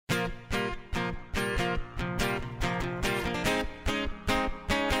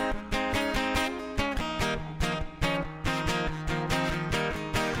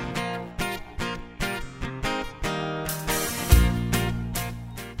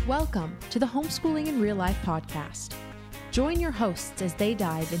Welcome to the Homeschooling in Real Life podcast. Join your hosts as they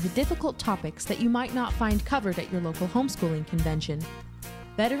dive into difficult topics that you might not find covered at your local homeschooling convention.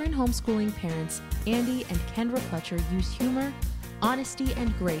 Veteran homeschooling parents Andy and Kendra Fletcher use humor, honesty,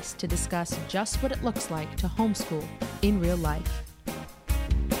 and grace to discuss just what it looks like to homeschool in real life.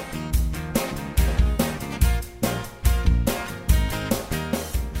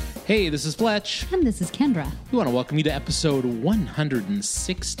 Hey, this is Fletch. And this is Kendra. We want to welcome you to episode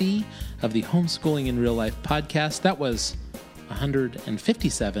 160 of the Homeschooling in Real Life podcast. That was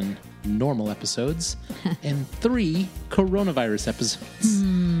 157 normal episodes and 3 coronavirus episodes.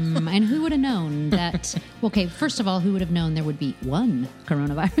 And who would have known that? Okay, first of all, who would have known there would be 1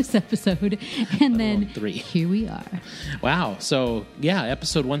 coronavirus episode? And then 3. Here we are. Wow. So, yeah,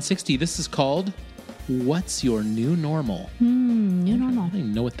 episode 160. This is called What's Your New Normal? New normal. I don't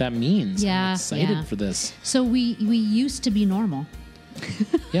even know what that means. Yeah, I'm excited yeah. for this. So we used to be normal.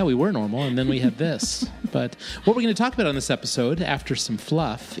 Yeah, we were normal, and then we had this. But what we're going to talk about on this episode, after some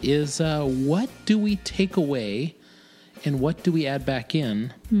fluff, is what do we take away and what do we add back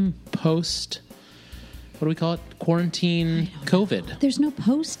in post, what do we call it? Quarantine COVID. There's no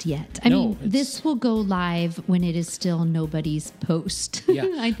post yet. I mean, this will go live when it is still nobody's post. Yeah.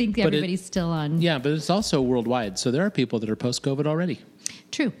 I think everybody's still on. Yeah, but it's also worldwide. So there are people that are post-COVID already.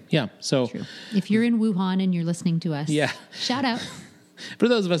 True. Yeah, so True. If you're in Wuhan and you're listening to us, yeah. Shout out. For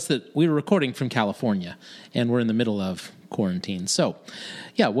those of us that we were recording from California and we're in the middle of quarantine. So,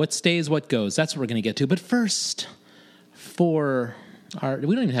 yeah, what stays, what goes. That's what we're going to get to. But first, we don't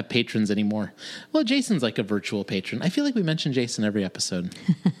even have patrons anymore. Well, Jason's like a virtual patron. I feel like we mention Jason every episode.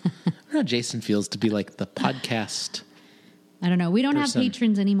 I don't know how Jason feels to be like the podcast. I don't know. We don't person. have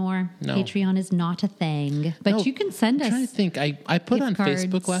patrons anymore. No. Patreon is not a thing. But No, you can send I'm us. trying to think. I put gift on cards,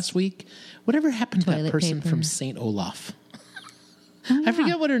 Facebook last week, whatever happened to that toilet person paper. from St. Olaf? Oh, I yeah.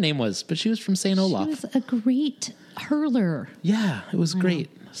 forget what her name was, but she was from St. Olaf. She was a great hurler. Yeah, it was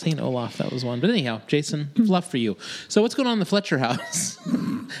great. St. Olaf, that was one. But anyhow, Jason, fluff for you. So what's going on in the Fletcher house?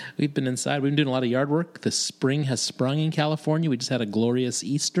 We've been inside. We've been doing a lot of yard work. The spring has sprung in California. We just had a glorious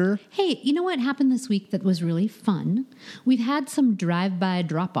Easter. Hey, you know what happened this week that was really fun? We've had some drive-by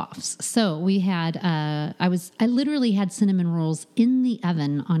drop-offs. So we had, I literally had cinnamon rolls in the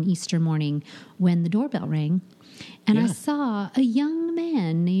oven on Easter morning when the doorbell rang. And I Yeah. saw a young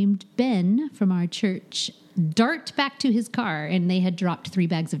man named Ben from our church dart back to his car, and they had dropped 3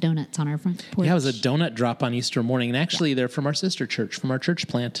 bags of donuts on our front porch. Yeah, it was a donut drop on Easter morning. And actually, they're from our sister church, from our church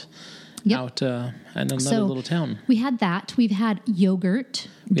plant out in another little town. We had that. We've had yogurt.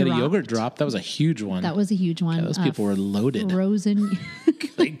 We had a yogurt drop. That was a huge one. That was a huge one. Yeah, those people were loaded. Frozen.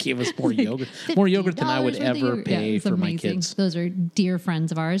 They gave us more yogurt. More yogurt than I would $50 worth of ever yogurt. pay it's for my amazing. kids. Those are dear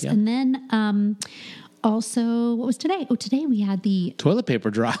friends of ours. Yeah. And then also, what was today? Oh, today we had the... Toilet paper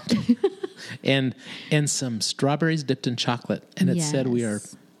drop and some strawberries dipped in chocolate. And it said we are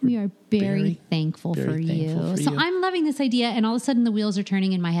very thankful for you. So I'm loving this idea, and all of a sudden the wheels are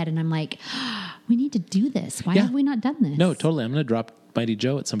turning in my head, and I'm like, we need to do this. Why have we not done this? No, totally. I'm going to drop Mighty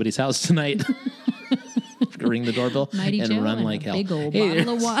Joe at somebody's house tonight. Ring the doorbell Mighty and Joe run and like a hell. big old Hey,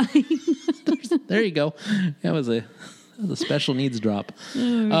 bottle of wine. there you go. That was a special needs drop.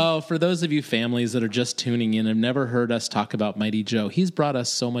 Oh, for those of you families that are just tuning in and have never heard us talk about Mighty Joe, he's brought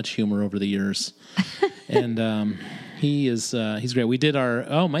us so much humor over the years. And he's great. We did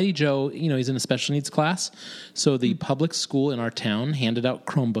Mighty Joe, he's in a special needs class. So the public school in our town handed out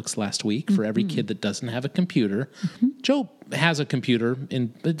Chromebooks last week for every kid that doesn't have a computer. Joe has a computer,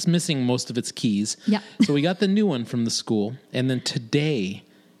 and it's missing most of its keys. Yeah. So we got the new one from the school. And then today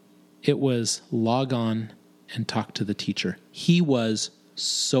it was log on and talk to the teacher. He was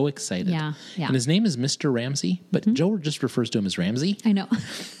so excited. Yeah. And his name is Mr. Ramsey, but Joe just refers to him as Ramsey. I know.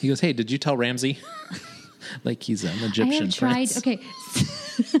 He goes, hey, did you tell Ramsey? Like he's an Egyptian I have tried. prince. Okay.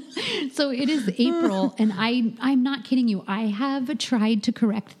 So it is April, and I'm not kidding you. I have tried to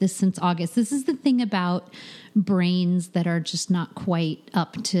correct this since August. This is the thing about brains that are just not quite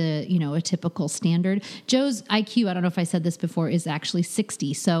up to, a typical standard. Joe's IQ, I don't know if I said this before, is actually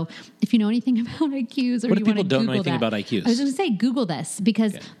 60. So if you know anything about IQs, or What you if people want to don't know Google anything that, about IQs? I was going to say Google this,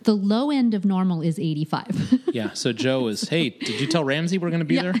 because the low end of normal is 85. Yeah, so Joe is, hey, did you tell Ramsey we're going to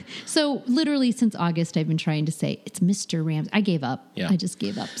be there? So literally since August, I've been trying to say it's Mr. Ramsey. I gave up. Yeah. I just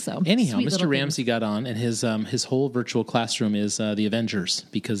gave up. So Anyhow, sweet Mr. little Ramsey got on, and his whole virtual classroom is the Avengers,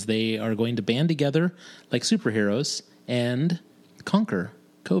 because they are going to band together like superheroes and conquer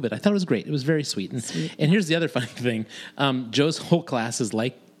COVID. I thought it was great. It was very sweet. And here's the other funny thing. Joe's whole class is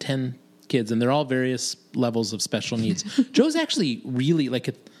like 10 kids, and they're all various levels of special needs. Joe's actually really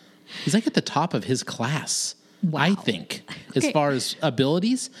he's like at the top of his class. I think, as far as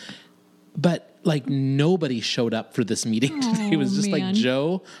abilities. But like nobody showed up for this meeting today. It was just like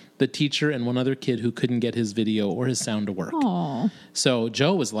Joe, the teacher, and one other kid who couldn't get his video or his sound to work. So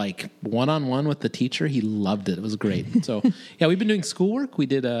Joe was like one-on-one with the teacher. He loved it. It was great. So yeah, we've been doing schoolwork. We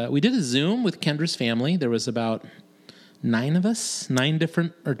did a Zoom with Kendra's family. There was about 9 of us, 9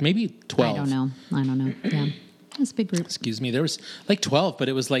 different, or maybe 12. I don't know. Yeah. It's a big group. Excuse me. There was like 12, but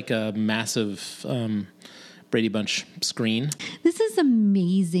it was like a massive Brady Bunch screen. This is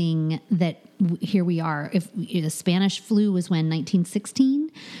amazing that here we are. If the Spanish flu was when 1916,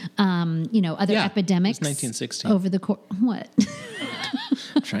 other epidemics. It was 1916. Over the course. What?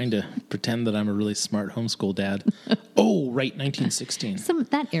 I'm trying to pretend that I'm a really smart homeschool dad. Oh, right, 1916.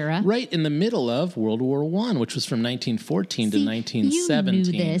 That era. Right in the middle of World War I, which was from 1914 to 1917.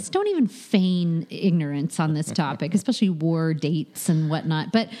 You knew this. Don't even feign ignorance on this topic, especially war dates and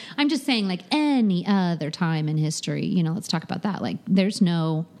whatnot. But I'm just saying, like any other time in history, let's talk about that. Like there's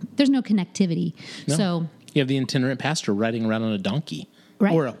no connectivity. No. So you have the itinerant pastor riding around on a donkey.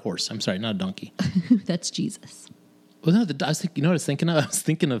 Right. Or a horse. I'm sorry, not a donkey. That's Jesus. Well, no, I was thinking of? I was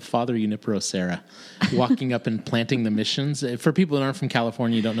thinking of Father Junipero Serra walking up and planting the missions. For people that aren't from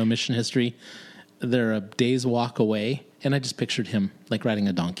California, you don't know mission history, they're a day's walk away, and I just pictured him like riding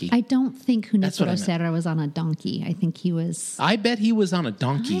a donkey. I don't think Junipero Serra was on a donkey. I think he was... I bet he was on a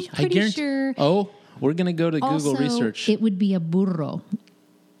donkey. I'm pretty sure... Oh, we're going to go to Google research. It would be a burro.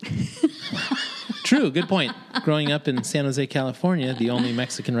 True, good point. Growing up in San Jose, California, the only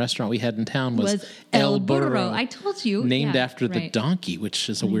Mexican restaurant we had in town was El Burro. I told you. Named after the donkey, which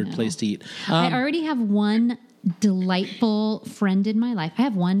is a weird place to eat. I already have one delightful friend in my life. I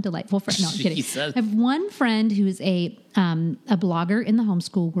have one delightful friend. No, I'm kidding. I have one friend who's a blogger in the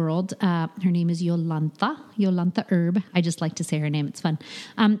homeschool world. Her name is Yolanta Herb. I just like to say her name. It's fun.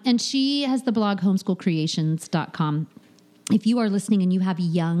 And she has the blog homeschoolcreations.com. If you are listening and you have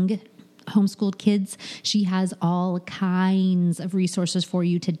young homeschooled kids, she has all kinds of resources for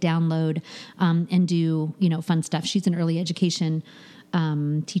you to download and do, fun stuff. She's an early education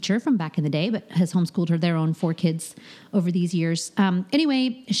teacher from back in the day, but has homeschooled their own 4 kids over these years.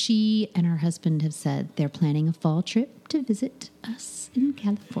 Anyway, she and her husband have said they're planning a fall trip to visit us in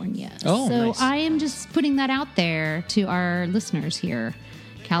California. Oh, so nice. I am just putting that out there to our listeners here.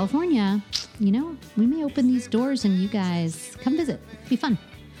 California, we may open these doors and you guys come visit. Be fun.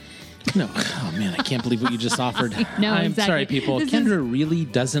 No. Oh, man, I can't believe what you just offered. No, I'm exactly. sorry, people. Kendra really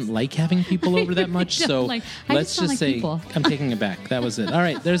doesn't like having people over that much, so let's just say people. I'm taking it back. That was it. All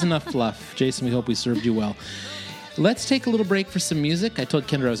right, there's enough fluff. Jason, we hope we served you well. Let's take a little break for some music. I told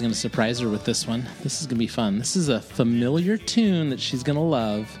Kendra I was going to surprise her with this one. This is going to be fun. This is a familiar tune that she's going to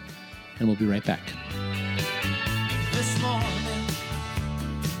love, and we'll be right back. This morning,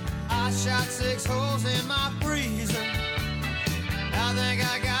 I shot 6 holes in my freezer. I think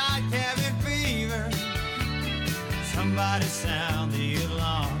I got cabin fever. Somebody sound the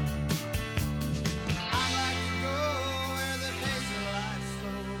alarm. I like to go where the hazel lights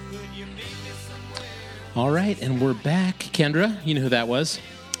slow. Could you meet me somewhere? All right, and we're back. Kendra, you know who that was?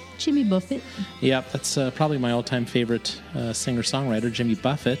 Jimmy Buffett. Yep, that's probably my all-time favorite singer-songwriter, Jimmy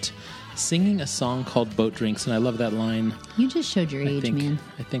Buffett, singing a song called Boat Drinks, and I love that line. You just showed your age, man.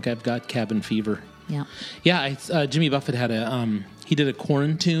 I think I've got cabin fever. Yeah. Yeah, Jimmy Buffett had he did a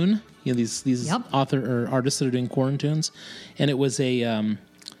quarantune. These author or artists that are doing quarantunes, and it was a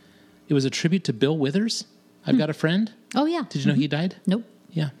tribute to Bill Withers. I've got a friend. Oh yeah. Did you know he died? Nope.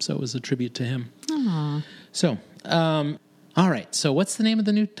 Yeah, so it was a tribute to him. Aww. So, all right. So, what's the name of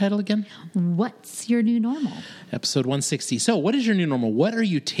the new title again? What's your new normal? Episode 160. So, what is your new normal? What are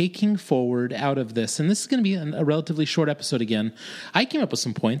you taking forward out of this? And this is going to be a relatively short episode again. I came up with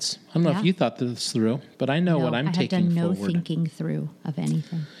some points. I don't know if you thought this through, but I know what I'm taking forward. I have done no thinking through of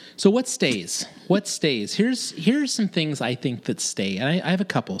anything. So, what stays? What stays? Here's some things I think that stay. And I have a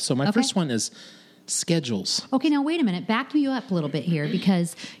couple. So, my first one is schedules. Okay, now wait a minute. Back you up a little bit here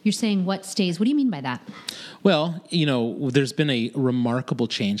because you're saying what stays. What do you mean by that? Well, there's been a remarkable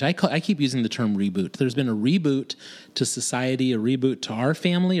change. I keep using the term reboot. There's been a reboot to society, a reboot to our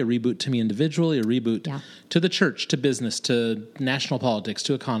family, a reboot to me individually, a reboot to the church, to business, to national politics,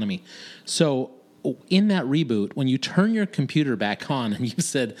 to economy. So in that reboot, when you turn your computer back on and you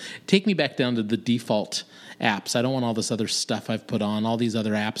said, take me back down to the default apps. I don't want all this other stuff I've put on, all these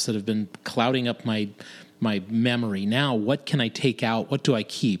other apps that have been clouding up my memory. Now, what can I take out? What do I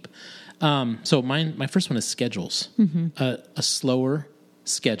keep? So my first one is schedules. Mm-hmm. A slower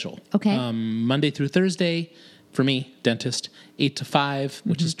schedule. Okay. Monday through Thursday, for me, dentist, 8 to 5,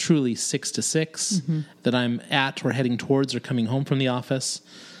 which is truly 6 to 6 that I'm at or heading towards or coming home from the office.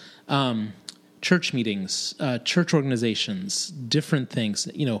 church meetings, church organizations, different things,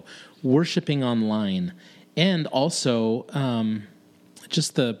 worshiping online, and also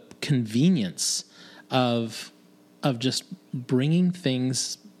just the convenience of just bringing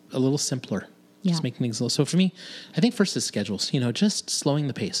things a little simpler. Yeah. Just making things a little. So for me, I think first is schedules, just slowing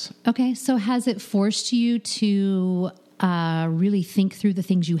the pace. Okay. So has it forced you to really think through the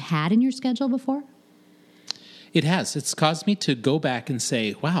things you had in your schedule before? It has. It's caused me to go back and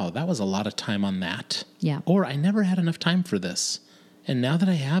say, wow, that was a lot of time on that. Yeah. Or I never had enough time for this. And now that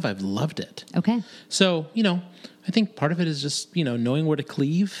I have, I've loved it. Okay. So, I think part of it is just, knowing where to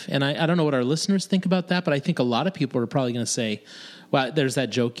cleave. And I don't know what our listeners think about that, but I think a lot of people are probably going to say, well, there's that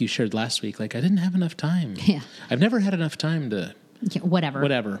joke you shared last week. Like, I didn't have enough time. Yeah. I've never had enough time to... Yeah,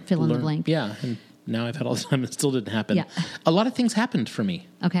 whatever. Fill in the blank. Yeah. And now I've had all the time. It still didn't happen. Yeah. A lot of things happened for me.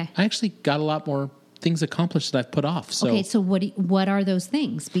 Okay. I actually got a lot more things accomplished that I've put off. So, okay, so what are those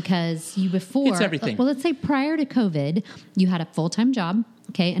things? Because you before... It's everything. Well, let's say prior to COVID, you had a full-time job,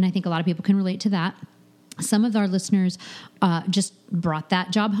 okay? And I think a lot of people can relate to that. Some of our listeners just brought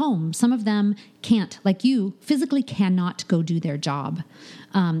that job home. Some of them can't, like you, physically cannot go do their job.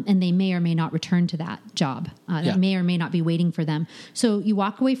 And they may or may not return to that job. That may or may not be waiting for them. So you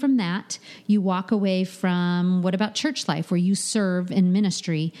walk away from that. You walk away from, what about church life where you serve in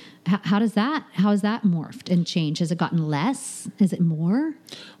ministry? How has that morphed and changed? Has it gotten less? Is it more?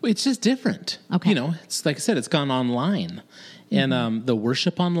 Well, it's just different. Okay. It's like I said, it's gone online. And the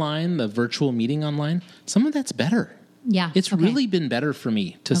worship online, the virtual meeting online, some of that's better. Yeah. It's really been better for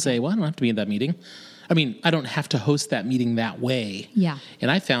me to say, well, I don't have to be in that meeting. I mean, I don't have to host that meeting that way. Yeah. And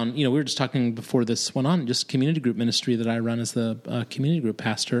I found, we were just talking before this went on, just community group ministry that I run as the community group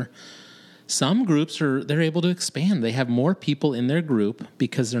pastor. Some groups they're able to expand. They have more people in their group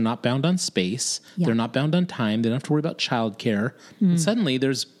because they're not bound on space. Yeah. They're not bound on time. They don't have to worry about childcare. And suddenly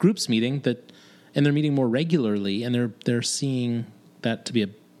there's groups meeting and they're meeting more regularly, and they're seeing that to be a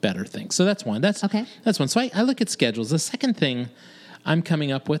better thing. So that's one. That's one. So I look at schedules. The second thing I'm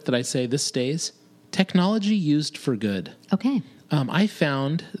coming up with that I say this stays, technology used for good. Okay. I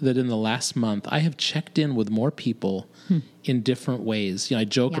found that in the last month, I have checked in with more people in different ways. I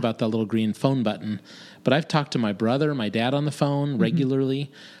joke about that little green phone button, but I've talked to my brother, my dad on the phone regularly.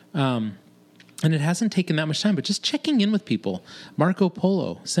 And it hasn't taken that much time, but just checking in with people. Marco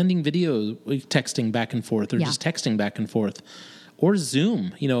Polo, sending video, texting back and forth, or just texting back and forth. Or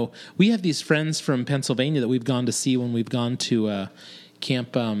Zoom. We have these friends from Pennsylvania that we've gone to see when we've gone to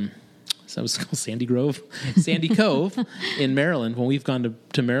camp, that was called Sandy Cove in Maryland. When we've gone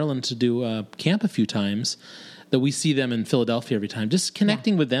to Maryland to do camp a few times, that we see them in Philadelphia every time. Just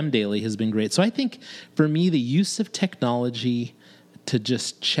connecting with them daily has been great. So I think for me, the use of technology to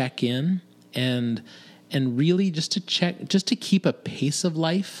just check in and really just to keep a pace of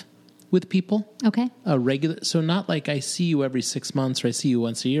life with people. Okay. So not like I see you every 6 months or I see you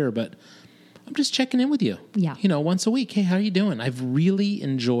once a year, but I'm just checking in with you. Yeah. Once a week. Hey, how are you doing? I've really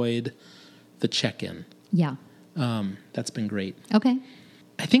enjoyed the check-in. Yeah. That's been great. Okay.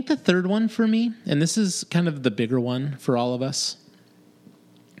 I think the third one for me, and this is kind of the bigger one for all of us,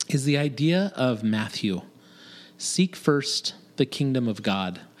 is the idea of Matthew. Seek first the kingdom of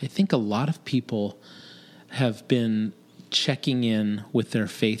God. I think a lot of people have been checking in with their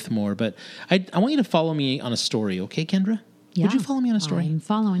faith more, but I want you to follow me on a story, okay, Kendra? Yeah. Would you follow me on a story? I'm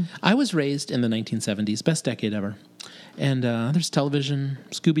following. I was raised in the 1970s, best decade ever. And there's television,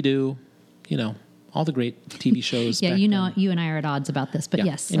 Scooby-Doo, all the great TV shows. Yeah, back then. you and I are at odds about this, but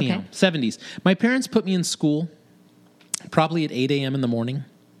yes. Anyhow, okay. 70s. My parents put me in school probably at 8 a.m. in the morning.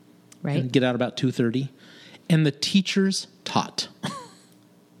 Right. And get out about 2:30. And the teachers taught.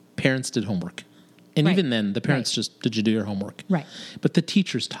 Parents did homework. And Right. even then, the parents just, did you do your homework? Right. But the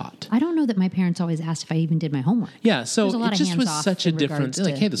teachers taught. I don't know that my parents always asked if I even did my homework. Yeah, so There's a lot it of just was hands-off such a in difference.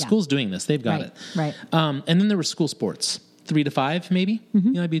 regards Like, hey, the to- school's doing this. They've got Right, it. right. And then there were school sports, 3 to 5 maybe.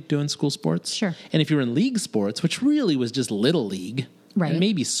 I'd be doing school sports. Sure. And if you were in league sports, which really was just little league, Right. and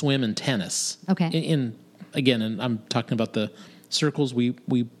maybe swim and tennis. Okay. And I'm talking about the circles we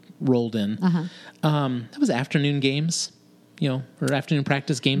rolled in. That was afternoon games. Or afternoon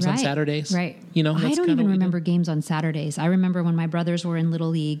practice games on Saturdays. Right. That's I don't kinda even what we did. remember games on Saturdays. I remember when my brothers were in Little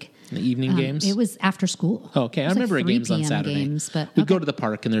League. The evening games. It was after school. Oh, okay. It I was remember like games 3 on p.m. Saturday. Games, but We'd okay. go to the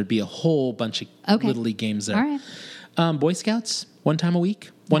park and there'd be a whole bunch of Okay. Little League games there. All right. Boy Scouts, one time a week,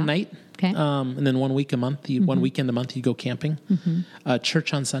 one night. Okay. And then 1 week a month, 1 weekend a month, you go camping.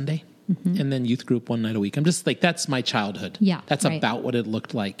 Church on Sunday. And then youth group one night a week. I'm just like, that's my childhood. Yeah, That's right. about what it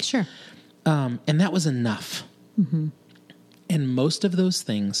looked like. Sure. And that was enough. And most of those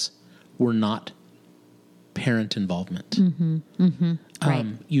things were not parent involvement. Right.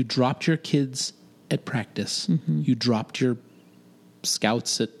 You dropped your kids at practice. You dropped your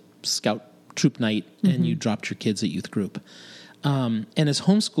scouts at scout troop night, and you dropped your kids at youth group. And as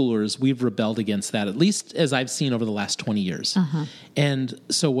homeschoolers, we've rebelled against that, at least as I've seen over the last 20 years. And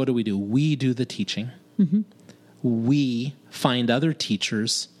so what do? We do the teaching. We find other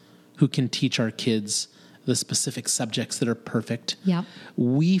teachers who can teach our kids the specific subjects that are perfect. Yep.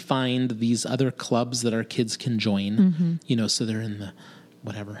 We find these other clubs that our kids can join, so they're in the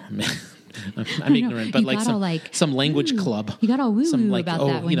whatever. I'm ignorant, but You got some language club. You got all woo-woo Some about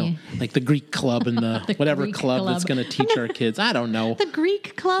that when like the Greek club and the whatever Greek club that's club. going to teach our kids. I don't know. The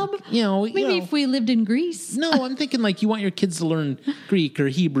Greek club? Maybe if we lived in Greece. No, I'm thinking like you want your kids to learn Greek or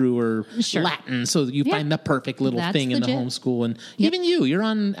Hebrew or Sure. Latin, so you Yeah. find the perfect little That's thing in the legit. homeschool. And even you're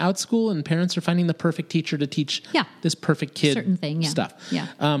on OutSchool, and parents are finding the perfect teacher to teach Yeah. this perfect kid Certain thing, yeah. stuff.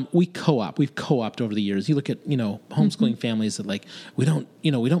 Yeah. We've co-opted over the years. You look at homeschooling families that we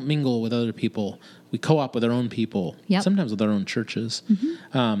don't mingle with other people. We co-op with our own people. Yep. Sometimes with our own churches.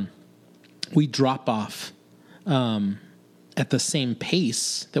 We drop off at the same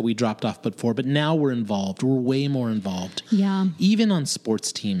pace that we dropped off before, but now we're involved. We're way more involved. Yeah. Even on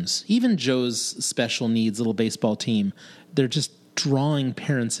sports teams, even Joe's special needs little baseball team, they're just drawing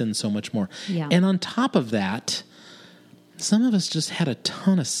parents in so much more. Yeah. And on top of that, some of us just had a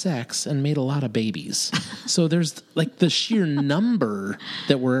ton of sex and made a lot of babies. So there's the sheer number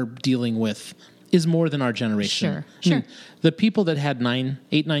that we're dealing with is more than our generation. Sure. The people that had 9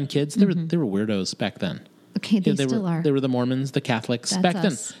 kids, they were weirdos back then. Okay, they They still were, are. They were the Mormons, the Catholics That's back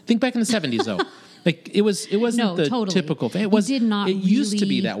us. then. Think back in the 70s though. It wasn't No, the totally. typical. It was. We did not It used to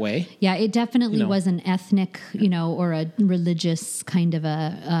be really- that way. Yeah, it definitely know. was an ethnic, or a religious kind of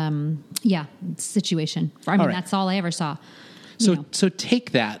a, situation. I mean, All right. that's all I ever saw. So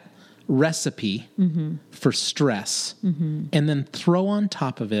take that recipe for stress and then throw on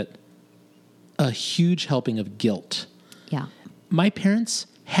top of it a huge helping of guilt. Yeah. My parents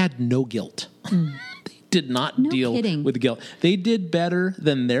had no guilt. They did not No deal kidding. with guilt. They did better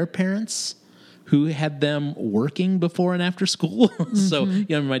than their parents who had them working before and after school. So,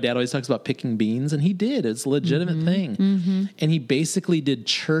 my dad always talks about picking beans, and he did. It's a legitimate thing. And he basically did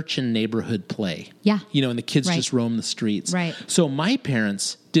church and neighborhood play. Yeah. And the kids Right. just roamed the streets. Right. So my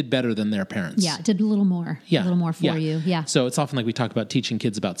parents did better than their parents. Yeah, it did a little more. Yeah. A little more for you. Yeah. So it's often like we talk about teaching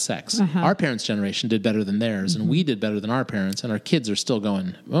kids about sex. Our parents' generation did better than theirs, and we did better than our parents, and our kids are still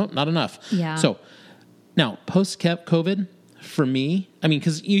going, well, not enough. Yeah. So now, post-COVID, for me,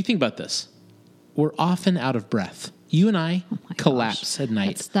 because you think about this, we're often out of breath. You and I my collapse gosh. at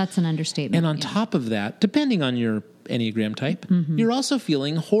night. That's an understatement. And on yeah. top of that, depending on your Enneagram type, you're also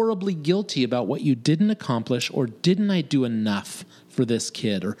feeling horribly guilty about what you didn't accomplish, or didn't I do enough for this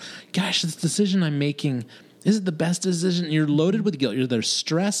kid? Or, gosh, this decision I'm making, is it the best decision? You're loaded with guilt. There's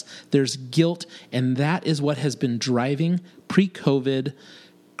stress, there's guilt, and that is what has been driving pre-COVID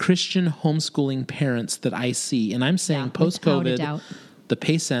Christian homeschooling parents that I see. And I'm saying Yeah, without a post-COVID, doubt. the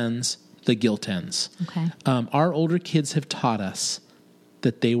pace ends, the guilt ends. Okay. Our older kids have taught us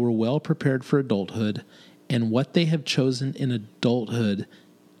that they were well prepared for adulthood, and what they have chosen in adulthood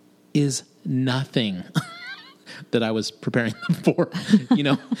is nothing that I was preparing them for.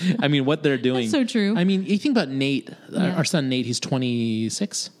 What they're doing. That's so true. You think about Nate, Yeah. our son Nate, he's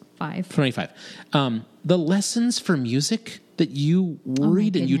 26, 5. 25. The lessons for music that you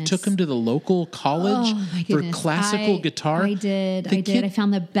worried and you goodness. took him to the local college Oh my for goodness. classical guitar. I did. The kid- I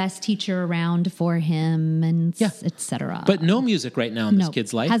found the best teacher around for him, and Yeah. etc. But no music right now in this No,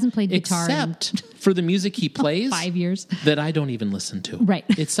 kid's life. hasn't played guitar in except for the music he plays 5 years. that I don't even listen to. Right.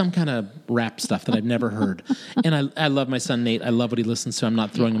 It's some kind of rap stuff that I've never heard. And I love my son Nate. I love what he listens to. I'm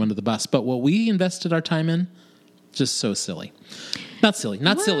not throwing him under the bus. But what we invested our time in, just so silly. Not silly.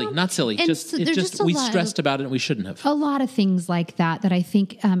 And Just so there's just a we lot- stressed about it and we shouldn't have. A lot of things like that I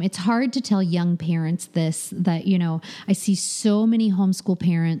think it's hard to tell young parents this, that, I see so many homeschool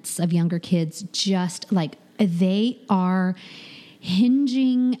parents of younger kids just like they are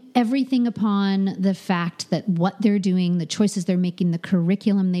hinging everything upon the fact that what they're doing, the choices they're making, the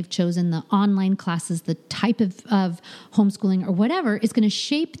curriculum they've chosen, the online classes, the type of homeschooling or whatever is going to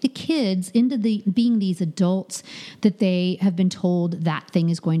shape the kids into being these adults that they have been told that thing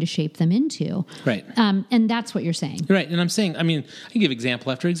is going to shape them into. Right. And that's what you're saying. Right. And I'm saying, I can give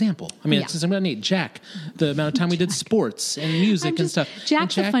example after example. Yeah. It's just about Nate, Jack, the amount of time we did sports and music and stuff.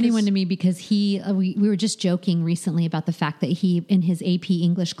 Jack's And a funny is- one to me because we were just joking recently about the fact that he in his AP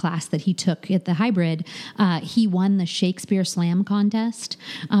English class that he took at the hybrid, he won the Shakespeare Slam contest.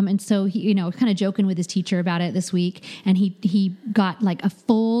 And so he, kind of joking with his teacher about it this week. And he got like a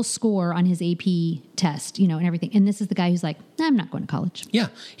full score on his AP test, and everything. And this is the guy who's like, I'm not going to college. Yeah.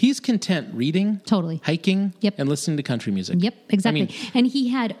 He's content reading, totally hiking, Yep. and listening to country music. Yep, exactly. I mean, and he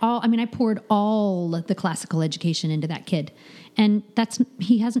had I poured all the classical education into that kid. And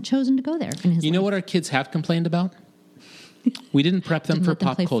he hasn't chosen to go there in his life. You know what our kids have complained about? We didn't prep them for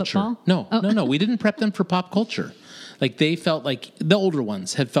pop culture. Football? No. We didn't prep them for pop culture. Like they felt like the older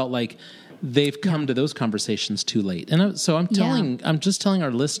ones had felt like they've come to those conversations too late. And so I'm just telling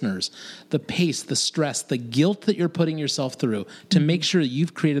our listeners the pace, the stress, the guilt that you're putting yourself through to make sure that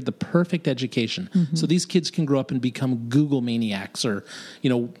you've created the perfect education. So these kids can grow up and become Google maniacs or,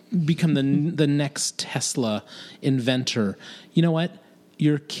 become the next Tesla inventor. You know what?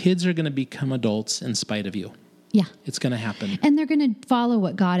 Your kids are going to become adults in spite of you. Yeah. It's going to happen. And they're going to follow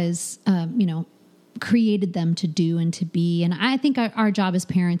what God has, created them to do and to be. And I think our job as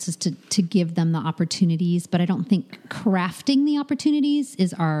parents is to give them the opportunities, but I don't think crafting the opportunities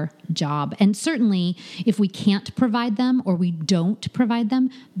is our job. And certainly if we can't provide them or we don't provide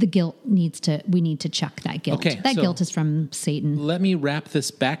them, we need to chuck that guilt. Okay, that guilt is from Satan. Let me wrap this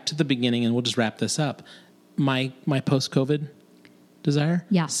back to the beginning and we'll just wrap this up. My post-COVID desire?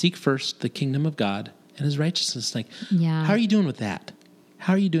 Yeah. Seek first the kingdom of God and his righteousness. Yeah. How are you doing with that?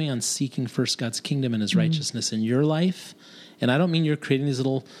 How are you doing on seeking first God's kingdom and his righteousness in your life? And I don't mean you're creating these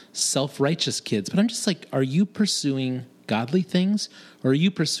little self-righteous kids, but I'm just like, are you pursuing godly things or are you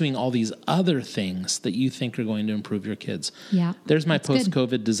pursuing all these other things that you think are going to improve your kids? Yeah. There's my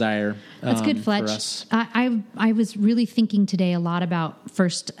post-COVID desire. That's good, Fletch. For us. I was really thinking today a lot about 1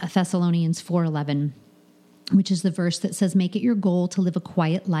 Thessalonians 4:11. Which is the verse that says, make it your goal to live a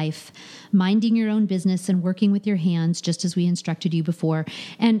quiet life, minding your own business and working with your hands, just as we instructed you before.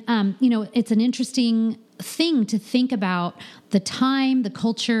 And, it's an interesting thing to think about the time, the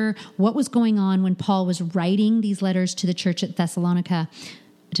culture, what was going on when Paul was writing these letters to the church at Thessalonica.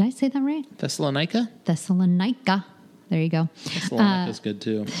 Did I say that right? Thessalonica? Thessalonica. There you go. Thessalonica's good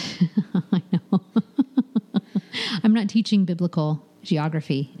too. I know. I'm not teaching biblical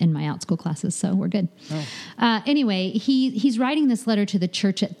geography in my out school classes, so we're good. Anyway, he's writing this letter to the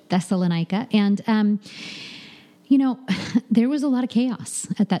church at Thessalonica, and there was a lot of chaos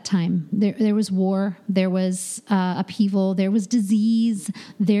at that time. There was war, there was upheaval, there was disease,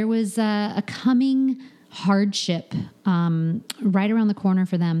 there was a coming hardship right around the corner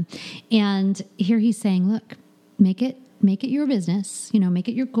for them. And here he's saying, look, make it your business, make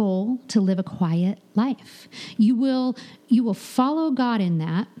it your goal to live a quiet life. You will follow God in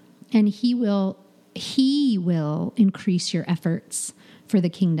that, and he will increase your efforts for the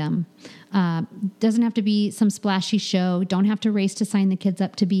kingdom. Doesn't have to be some splashy show. Don't have to race to sign the kids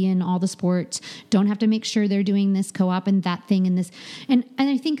up to be in all the sports. Don't have to make sure they're doing this co-op and that thing and this. And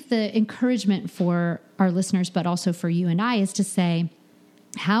I think the encouragement for our listeners, but also for you and I, is to say,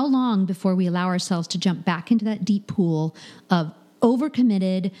 how long before we allow ourselves to jump back into that deep pool of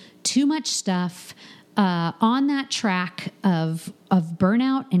overcommitted, too much stuff, on that track of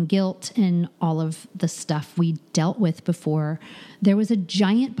burnout and guilt and all of the stuff we dealt with before there was a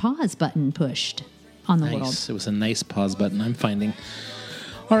giant pause button pushed on the world. It was a nice pause button, I'm finding.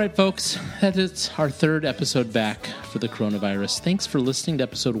 All right, folks, that is our third episode back for the coronavirus. Thanks for listening to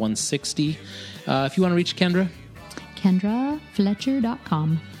episode 160. If you want to reach Kendra,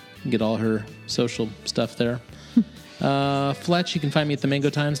 KendraFletcher.com. You can get all her social stuff there. Fletch, you can find me at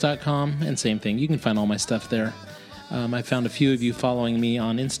themangotimes.com, and same thing. You can find all my stuff there. I found a few of you following me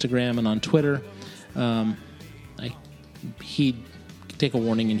on Instagram and on Twitter. Take a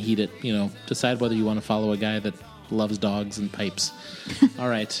warning and heed it. Decide whether you want to follow a guy that loves dogs and pipes. All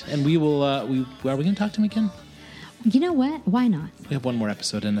right, and we will. Are we going to talk to him again? You know what? Why not? We have one more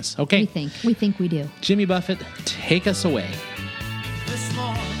episode in us. Okay. We think we do. Jimmy Buffett, take us away. This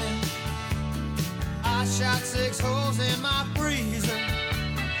morning, I shot 6 holes in my freezer.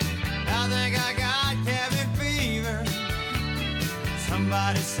 I think I got cabin fever.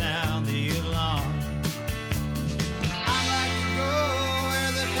 Somebody sound the alarm. I'd like to go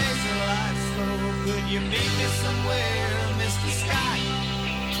where the pace of life's slow. Could you meet me somewhere, Mr. Sky?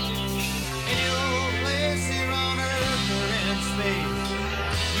 Any old place here on earth or in space.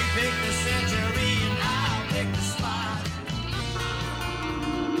 You pick the century and I'll pick the spot.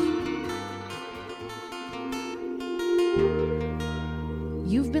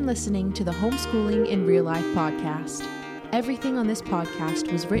 You've been listening to the Homeschooling in Real Life podcast. Everything on this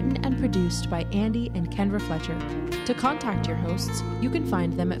podcast was written and produced by Andy and Kendra Fletcher. To contact your hosts, you can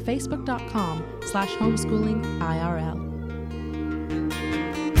find them at facebook.com/homeschoolingirl.